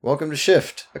Welcome to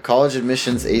Shift, a college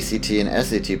admissions ACT and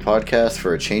SAT podcast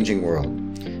for a changing world.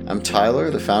 I'm Tyler,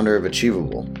 the founder of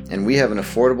Achievable, and we have an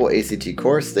affordable ACT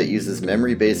course that uses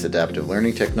memory-based adaptive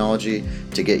learning technology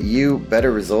to get you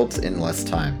better results in less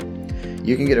time.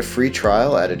 You can get a free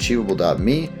trial at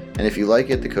achievable.me, and if you like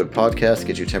it, the code podcast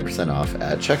gets you 10% off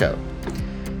at checkout.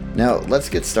 Now, let's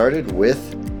get started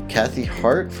with Kathy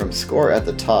Hart from Score at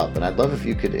the Top, and I'd love if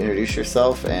you could introduce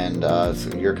yourself and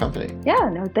your company. Yeah,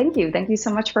 no, thank you. Thank you so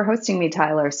much for hosting me,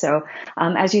 Tyler. So,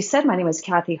 as you said, my name is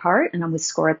Kathy Hart, and I'm with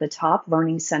Score at the Top,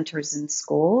 Learning Centers in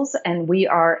Schools, and we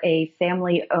are a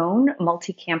family-owned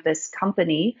multi-campus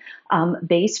company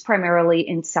based primarily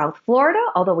in South Florida,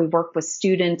 although we work with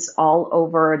students all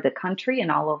over the country and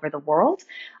all over the world.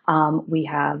 We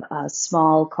have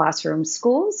small classroom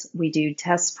schools. We do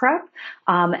test prep,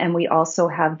 and we also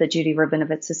have the Judy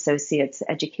Rabinowitz Associates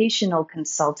Educational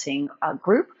Consulting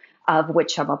Group, of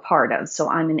which I'm a part of. So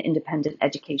I'm an independent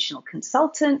educational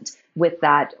consultant with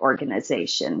that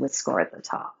organization, with Score at the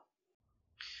Top.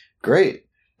 Great.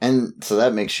 And so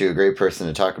that makes you a great person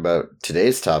to talk about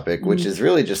today's topic, which is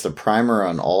really just a primer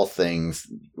on all things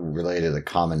related to the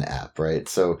Common App, right?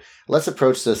 So let's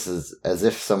approach this as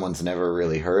if someone's never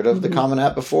really heard of the Common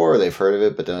App before, or they've heard of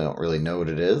it, but they don't really know what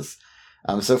it is.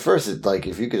 So first,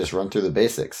 if you could just run through the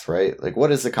basics, right? Like,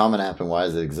 what is the Common App and why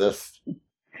does it exist?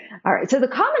 All right. So the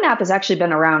Common App has actually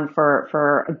been around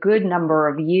for a good number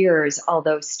of years,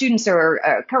 although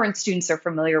current students are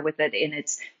familiar with it in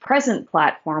its present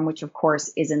platform, which of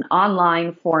course is an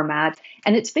online format.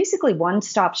 And it's basically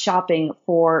one-stop shopping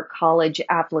for college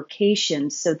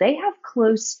applications. So they have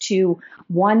close to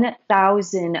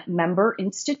 1,000 member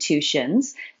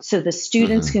institutions. So the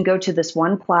students can go to this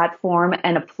one platform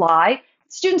and apply.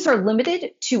 Students are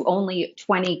limited to only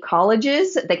 20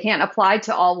 colleges. They can't apply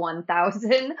to all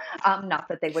 1,000, not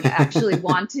that they would actually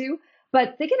want to,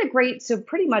 but they get so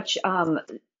pretty much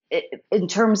in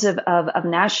terms of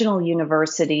national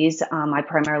universities, I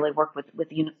primarily work with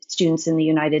students in the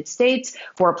United States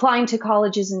who are applying to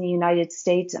colleges in the United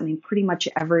States. I mean, pretty much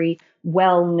every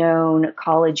well-known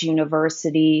college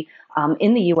university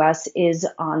in the U.S. is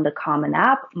on the Common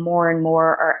App. More and more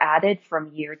are added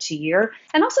from year to year.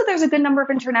 And also there's a good number of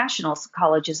international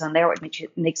colleges on there, which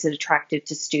makes it attractive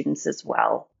to students as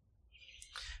well.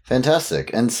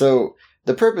 Fantastic. And so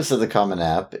the purpose of the Common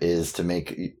App is to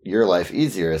make your life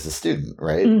easier as a student,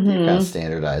 right? You're kind of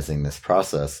standardizing this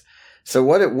process. So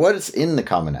what is in the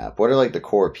Common App? What are like the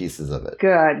core pieces of it?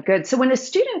 Good. So when a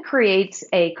student creates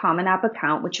a Common App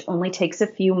account, which only takes a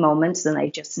few moments, and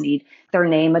they just need their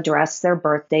name, address, their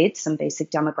birth date, some basic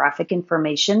demographic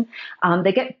information,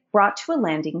 they get brought to a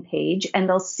landing page and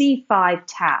they'll see 5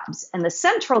 tabs. And the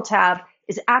central tab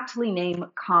is aptly named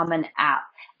Common App.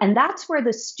 And that's where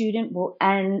the student will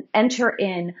enter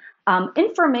in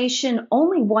information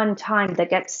only one time that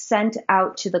gets sent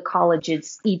out to the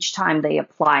colleges each time they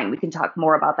apply. And we can talk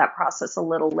more about that process a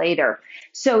little later.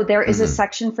 So there is a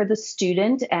section for the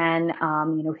student and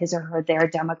his or their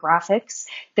demographics.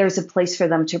 There's a place for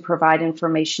them to provide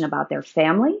information about their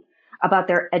family, about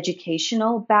their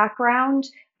educational background,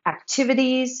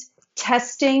 activities,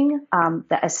 testing,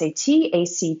 the SAT,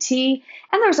 ACT,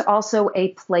 and there's also a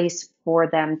place for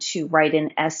them to write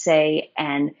an essay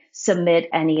and submit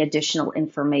any additional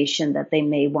information that they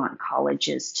may want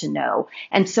colleges to know.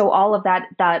 And so all of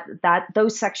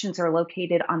those sections are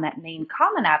located on that main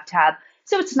Common App tab.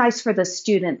 So it's nice for the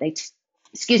student. They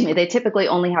typically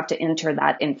only have to enter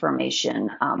that information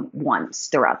once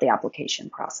throughout the application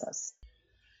process.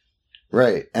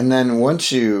 Right. And then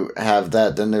once you have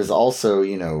that, then there's also,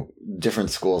 different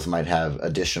schools might have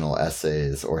additional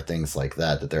essays or things like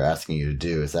that they're asking you to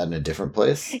do. Is that in a different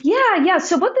place? Yeah.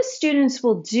 So what the students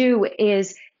will do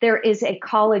is there is a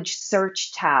college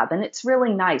search tab, and it's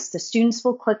really nice. The students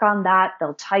will click on that.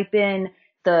 They'll type in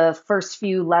the first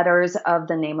few letters of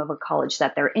the name of a college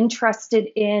that they're interested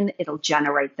in. It'll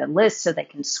generate the list so they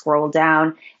can scroll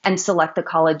down and select the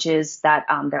colleges that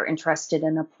they're interested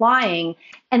in applying.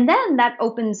 And then that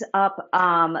opens up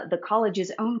the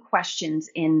college's own questions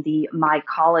in the My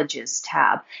Colleges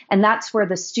tab. And that's where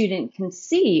the student can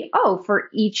see, for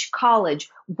each college,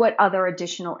 what other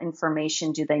additional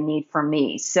information do they need from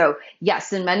me? So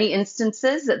yes, in many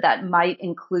instances, that might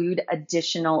include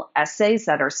additional essays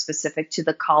that are specific to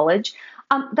the college.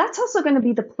 That's also going to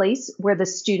be the place where the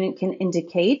student can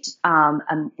indicate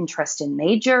an interest in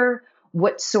major.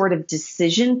 What sort of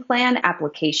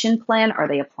application plan? Are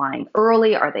they applying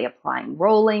early? Are they applying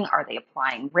rolling? Are they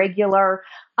applying regular?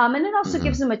 And it also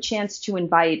gives them a chance to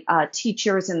invite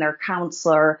teachers and their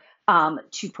counselor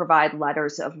to provide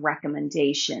letters of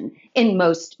recommendation in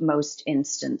most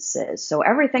instances. So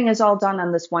everything is all done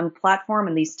on this one platform,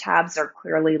 and these tabs are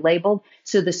clearly labeled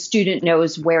so the student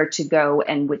knows where to go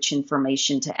and which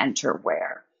information to enter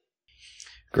where.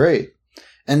 Great.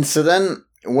 And so then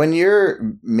when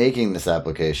you're making this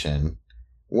application,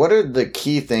 what are the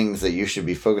key things that you should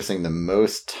be focusing the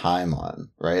most time on,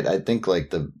 right? I think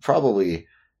like probably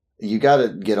you got to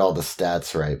get all the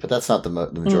stats right, but that's not the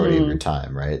majority of your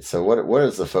time, right? So what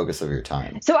is the focus of your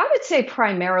time? So I would say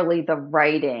primarily the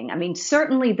writing. I mean,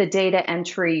 certainly the data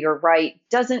entry, you're right,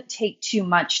 doesn't take too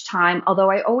much time, although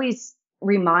I always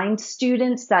remind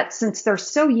students that since they're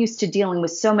so used to dealing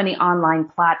with so many online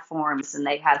platforms and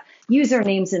they have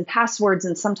usernames and passwords,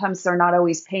 and sometimes they're not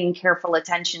always paying careful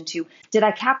attention to, did I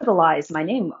capitalize my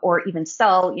name or even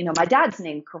spell, my dad's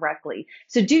name correctly?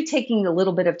 So do taking a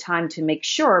little bit of time to make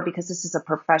sure, because this is a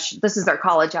profession, this is their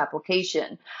college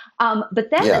application. But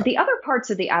then the other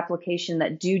parts of the application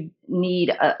that do need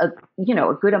a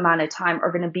good amount of time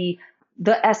are going to be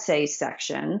the essay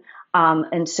section.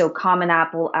 And so Common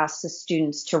App will ask the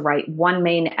students to write one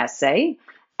main essay,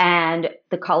 and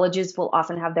the colleges will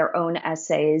often have their own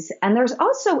essays. And there's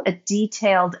also a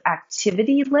detailed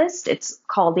activity list. It's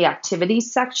called the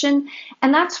activities section.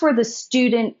 And that's where the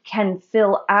student can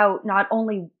fill out not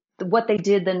only what they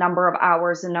did, the number of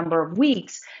hours, the number of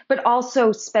weeks, but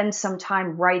also spend some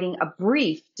time writing a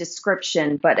brief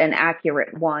description, but an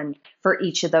accurate one for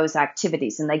each of those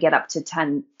activities. And they get up to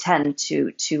 10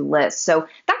 to list. So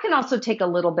that can also take a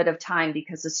little bit of time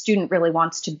because the student really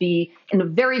wants to be in a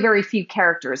very, very few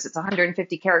characters. It's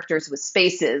 150 characters with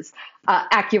spaces,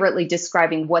 accurately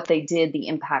describing what they did, the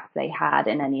impact they had,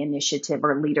 and any initiative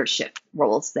or leadership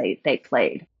roles they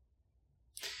played.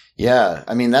 Yeah,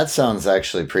 I mean, that sounds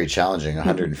actually pretty challenging.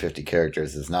 150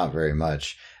 characters is not very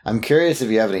much. I'm curious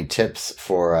if you have any tips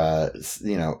for,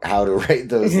 how to write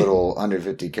those little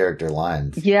 150 character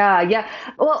lines. Yeah.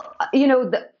 Well,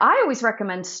 I always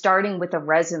recommend starting with a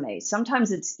resume.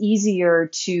 Sometimes it's easier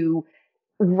to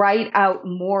write out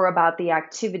more about the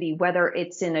activity, whether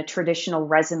it's in a traditional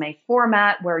resume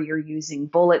format where you're using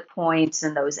bullet points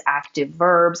and those active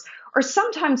verbs, or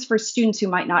sometimes for students who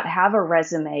might not have a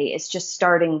resume, it's just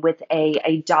starting with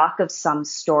a doc of some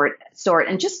sort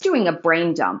and just doing a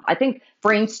brain dump. I think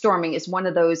brainstorming is one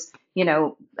of those,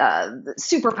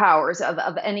 superpowers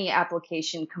of any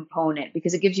application component,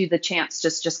 because it gives you the chance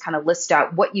just kind of list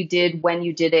out what you did, when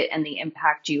you did it, and the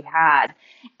impact you had.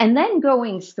 And then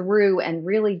going through and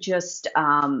really just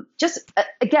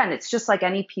again, it's just like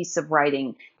any piece of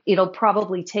writing. It'll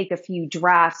probably take a few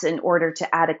drafts in order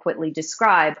to adequately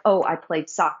describe, I played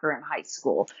soccer in high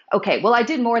school. Okay, well, I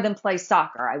did more than play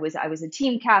soccer. I was a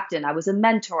team captain. I was a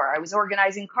mentor. I was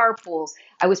organizing carpools.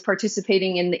 I was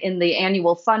participating in the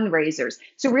annual fundraisers.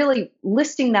 So really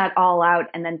listing that all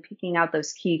out and then picking out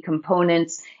those key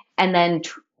components and then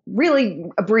really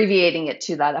abbreviating it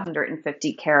to that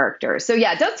 150 characters. So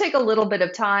yeah, it does take a little bit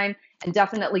of time. And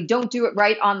definitely don't do it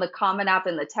right on the Common App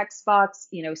in the text box.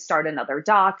 Start another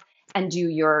doc and do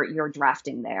your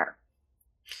drafting there.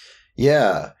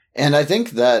 Yeah. And I think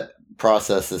that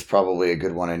process is probably a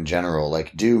good one in general.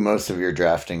 Like, do most of your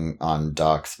drafting on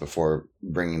docs before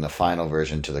bringing the final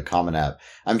version to the Common App.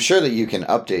 I'm sure that you can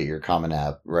update your Common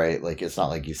App, right? Like, it's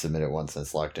not like you submit it once and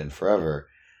it's locked in forever.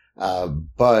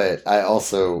 But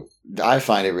I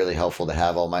find it really helpful to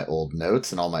have all my old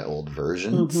notes and all my old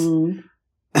versions. Mm-hmm.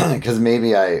 Because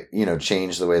maybe I,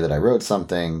 changed the way that I wrote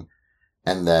something,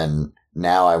 and then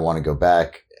now I want to go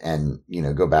back and,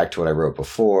 go back to what I wrote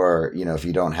before. If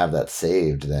you don't have that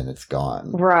saved, then it's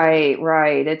gone. Right.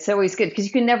 It's always good because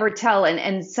you can never tell.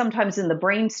 And sometimes in the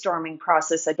brainstorming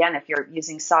process, again, if you're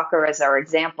using soccer as our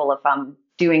example, if I'm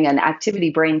doing an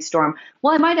activity brainstorm,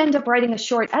 well, I might end up writing a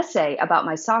short essay about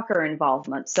my soccer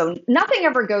involvement. So nothing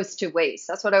ever goes to waste.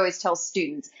 That's what I always tell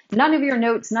students. None of your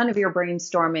notes, none of your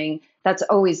brainstorming, that's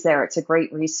always there. It's a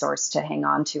great resource to hang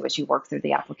on to as you work through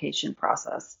the application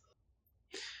process.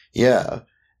 Yeah.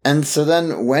 And so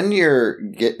then when you're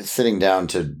sitting down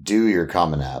to do your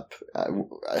Common App,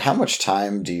 how much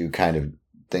time do you kind of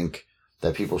think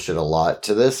that people should allot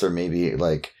to this? Or maybe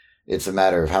like it's a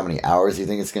matter of how many hours you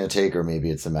think it's going to take, or maybe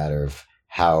it's a matter of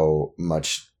how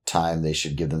much time they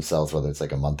should give themselves, whether it's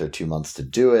like a month or 2 months to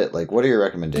do it. Like, what are your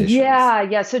recommendations?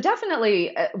 Yeah. So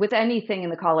definitely with anything in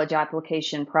the college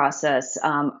application process,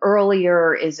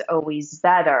 earlier is always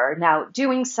better. Now,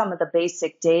 doing some of the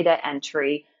basic data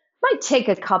entry might take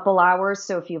a couple hours.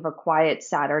 So if you have a quiet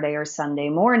Saturday or Sunday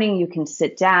morning, you can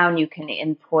sit down, you can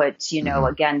input,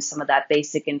 again, some of that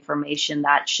basic information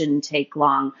that shouldn't take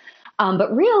long.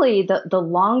 But really, the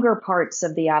longer parts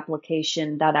of the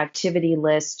application, that activity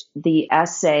list, the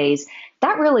essays,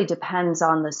 that really depends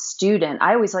on the student.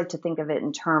 I always like to think of it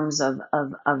in terms of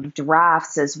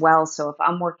drafts as well. So if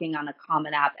I'm working on a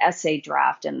Common App essay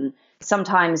draft, and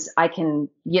sometimes I can,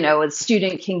 a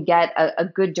student can get a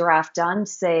good draft done,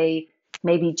 say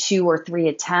maybe 2 or 3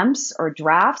 attempts or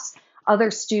drafts.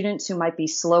 Other students who might be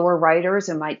slower writers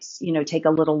and might, take a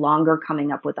little longer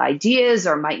coming up with ideas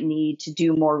or might need to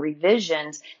do more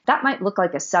revisions, that might look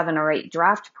like a 7 or 8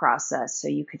 draft process. So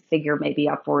you could figure maybe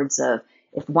upwards of,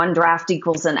 if one draft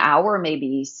equals an hour,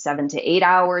 maybe 7 to 8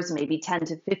 hours, maybe 10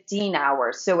 to 15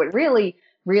 hours. So it really,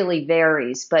 really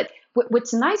varies. But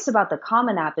what's nice about the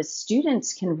Common App is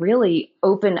students can really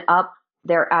open up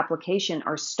their application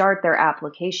or start their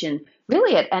application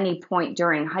really at any point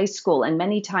during high school. And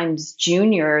many times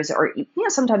juniors or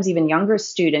sometimes even younger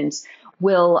students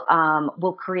will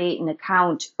create an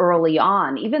account early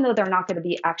on, even though they're not going to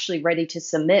be actually ready to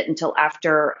submit until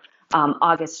after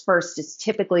August 1st is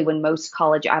typically when most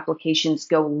college applications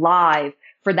go live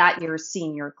for that year's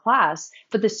senior class.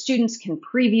 But the students can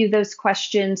preview those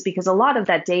questions because a lot of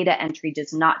that data entry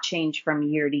does not change from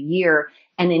year to year.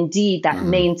 And indeed, that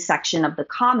main section of the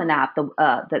Common App,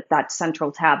 that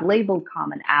central tab labeled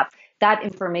Common App, that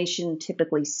information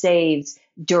typically saves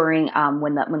during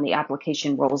when the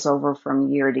application rolls over from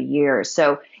year to year.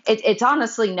 So it's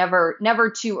honestly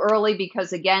never too early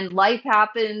because, again, life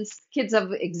happens. Kids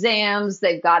have exams,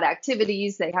 they've got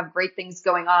activities, they have great things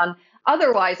going on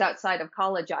otherwise outside of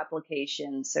college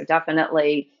applications. So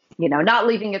definitely, not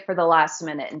leaving it for the last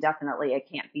minute, and definitely it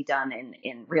can't be done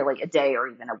in really a day or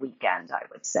even a weekend, I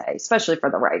would say, especially for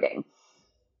the writing.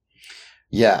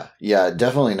 Yeah,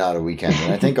 definitely not a weekend.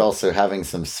 And I think also having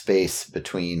some space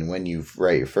between when you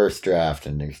write your first draft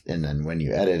and then when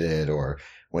you edit it, or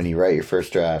when you write your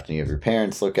first draft and you have your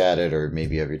parents look at it, or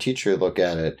maybe you have your teacher look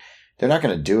at it, they're not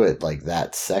going to do it like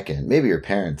that second. Maybe your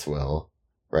parents will,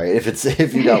 right?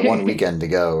 If you got one weekend to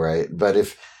go, right? But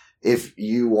if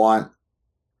you want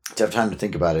to have time to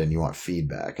think about it and you want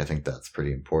feedback, I think that's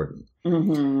pretty important.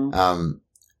 Mm-hmm.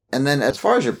 And then as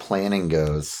far as your planning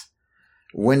goes,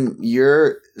 when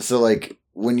you're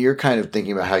kind of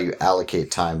thinking about how you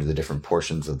allocate time to the different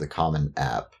portions of the Common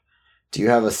App, do you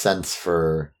have a sense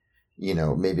for,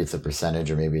 maybe it's a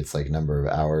percentage or maybe it's like number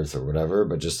of hours or whatever,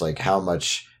 but just like how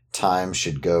much time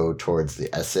should go towards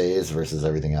the essays versus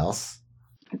everything else?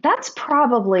 That's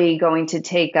probably going to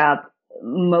take up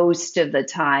most of the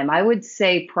time. I would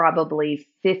say probably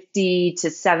 50 to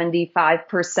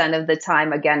 75% of the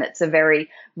time. Again, it's a very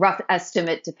rough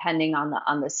estimate depending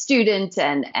on the student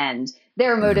and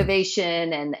their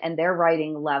motivation and their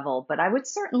writing level. But I would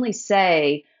certainly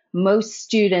say most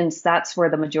students, that's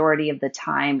where the majority of the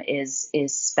time is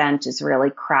spent, is really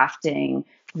crafting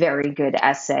very good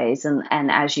essays. And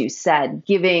as you said,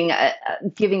 giving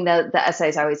the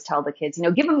essays, I always tell the kids,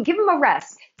 give them a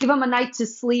rest, give them a night to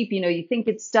sleep. You think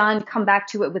it's done, come back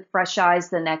to it with fresh eyes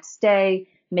the next day,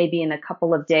 maybe in a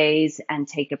couple of days, and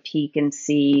take a peek and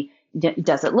see,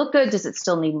 does it look good? Does it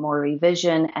still need more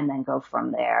revision? And then go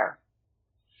from there.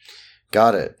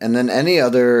 Got it. And then any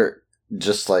other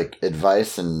just like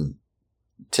advice and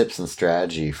tips and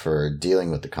strategy for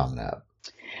dealing with the Common App?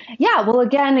 Yeah, well,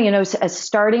 again, as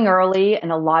starting early and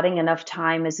allotting enough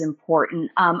time is important.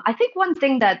 I think one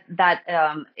thing that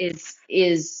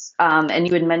is and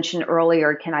you had mentioned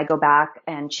earlier, can I go back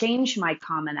and change my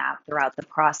Common App throughout the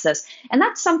process? And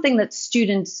that's something that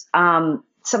students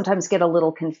sometimes get a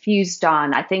little confused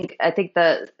on. I think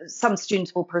some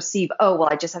students will perceive, oh, well,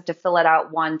 I just have to fill it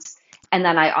out once, and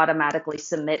then I automatically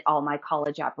submit all my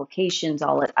college applications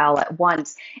all at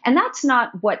once. And that's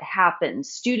not what happens.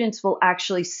 Students will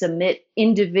actually submit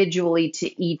individually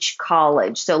to each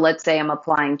college. So let's say I'm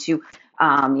applying to,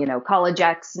 College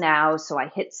X now. So I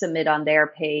hit submit on their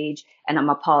page, and I'm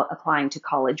applying to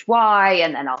College Y,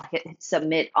 and then I'll hit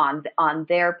submit on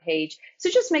their page. So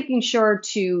just making sure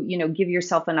to, give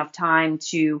yourself enough time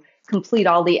to complete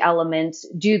all the elements,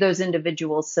 do those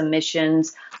individual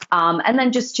submissions, and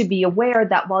then just to be aware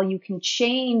that while you can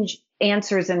change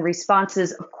answers and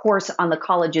responses, of course, on the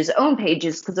college's own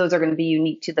pages, because those are going to be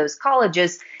unique to those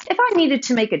colleges, if I needed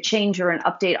to make a change or an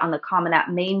update on the Common App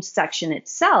main section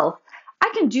itself,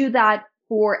 I can do that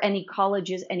for any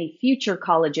colleges, any future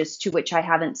colleges to which I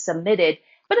haven't submitted.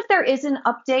 But if there is an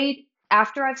update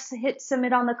after I've hit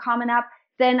submit on the Common App,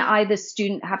 then I, the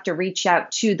student, have to reach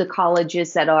out to the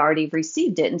colleges that already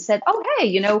received it and said, oh,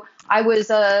 hey, I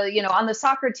was, on the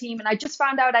soccer team and I just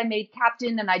found out I made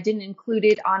captain and I didn't include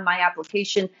it on my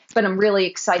application, but I'm really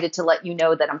excited to let you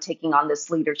know that I'm taking on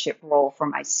this leadership role for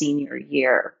my senior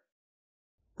year.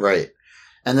 Right.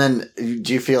 And then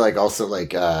do you feel like also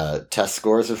like test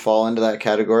scores would fall into that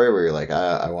category where you're like,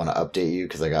 I want to update you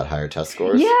because I got higher test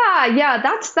scores? Yeah,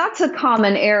 that's a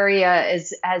common area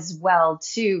as well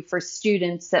too for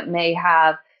students that may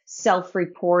have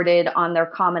self-reported on their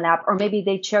Common App, or maybe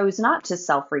they chose not to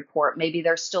self-report. Maybe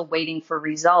they're still waiting for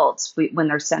results when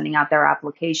they're sending out their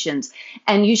applications.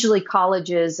 And usually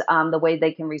colleges, the way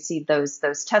they can receive those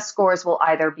test scores will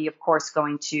either be, of course,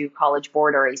 going to College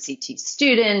Board or ACT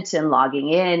Student and logging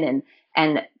in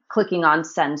and clicking on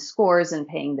send scores and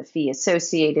paying the fee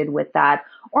associated with that.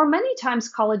 Or many times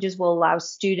colleges will allow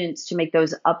students to make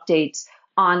those updates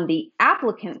on the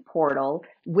applicant portal,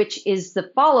 which is the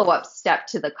follow-up step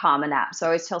to the Common App. So I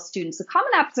always tell students the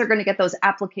Common Apps are going to get those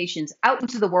applications out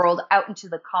into the world, out into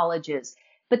the colleges.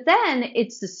 But then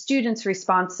it's the student's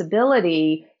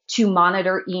responsibility to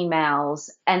monitor emails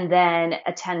and then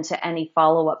attend to any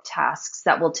follow-up tasks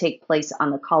that will take place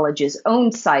on the college's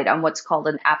own site on what's called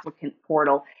an applicant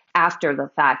portal after the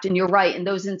fact. And you're right, in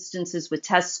those instances with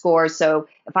test scores, so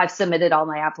if I've submitted all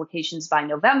my applications by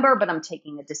November, but I'm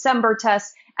taking a December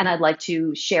test and I'd like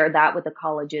to share that with the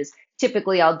colleges,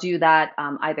 typically I'll do that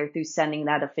either through sending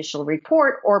that official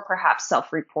report or perhaps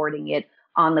self-reporting it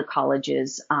on the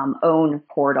college's own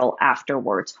portal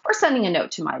afterwards, or sending a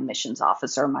note to my admissions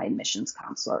officer or my admissions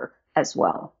counselor as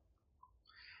well.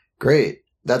 Great.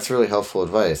 That's really helpful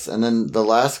advice. And then the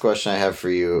last question I have for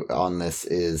you on this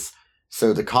is,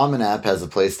 so the Common App has a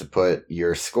place to put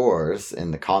your scores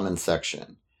in the Common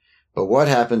section. But what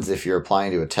happens if you're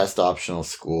applying to a test optional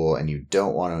school and you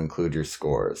don't want to include your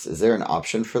scores? Is there an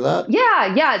option for that?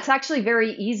 Yeah, it's actually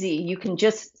very easy. You can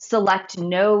just select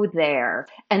no there,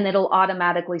 and it'll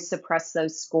automatically suppress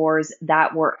those scores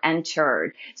that were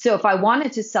entered. So if I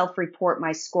wanted to self-report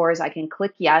my scores, I can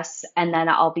click yes, and then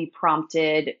I'll be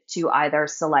prompted to either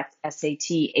select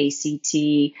SAT,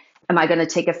 ACT. Am I going to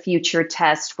take a future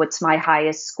test? What's my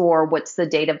highest score? What's the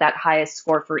date of that highest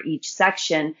score for each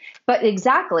section? But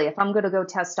exactly, if I'm going to go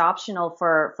test optional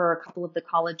for a couple of the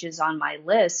colleges on my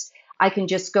list, I can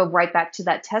just go right back to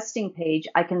that testing page.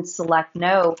 I can select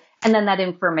no, and then that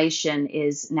information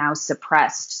is now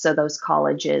suppressed, so those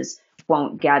colleges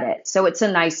won't get it. So it's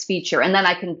a nice feature. And then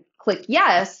I can click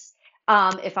yes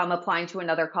if I'm applying to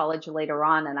another college later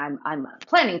on and I'm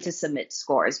planning to submit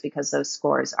scores, because those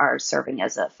scores are serving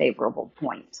as a favorable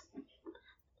point.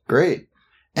 Great.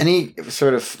 Any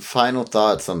sort of final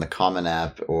thoughts on the Common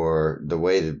App or the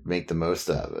way to make the most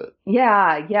of it?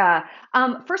 Yeah.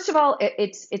 First of all,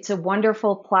 it's a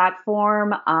wonderful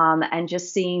platform, and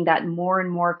just seeing that more and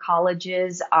more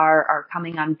colleges are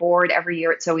coming on board every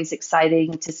year. It's always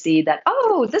exciting to see that,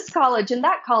 oh, this college and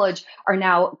that college are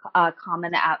now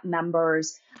Common App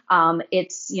members.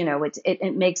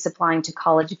 It makes applying to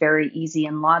college very easy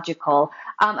and logical.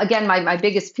 Again, my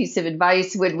biggest piece of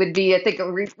advice would be, I think,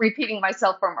 repeating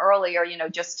myself from earlier,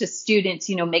 just to students,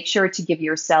 make sure to give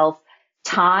yourself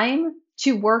time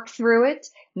to work through it.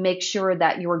 Make sure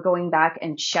that you're going back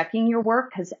and checking your work,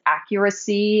 because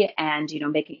accuracy and,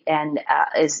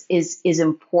 is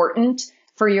important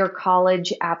for your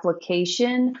college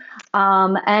application.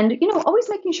 And, always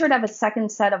making sure to have a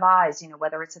second set of eyes,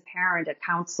 whether it's a parent, a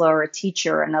counselor, a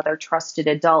teacher, another trusted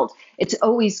adult. It's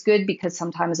always good because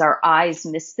sometimes our eyes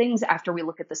miss things after we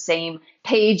look at the same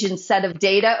page and set of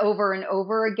data over and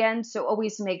over again. So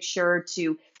always make sure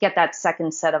to get that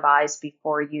second set of eyes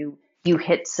before you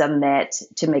hit submit,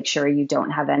 to make sure you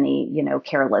don't have any,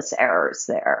 careless errors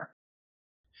there.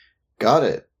 Got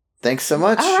it. Thanks so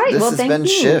much. All right. This has been you.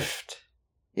 Shift.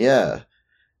 Yeah.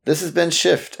 This has been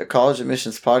Shift, a college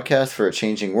admissions podcast for a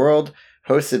changing world,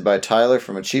 hosted by Tyler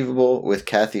from Achievable with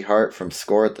Kathy Hart from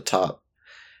Score at the Top.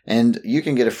 And you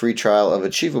can get a free trial of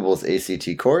Achievable's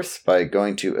ACT course by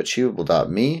going to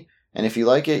achievable.me. And if you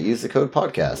like it, use the code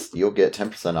podcast. You'll get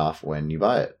 10% off when you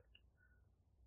buy it.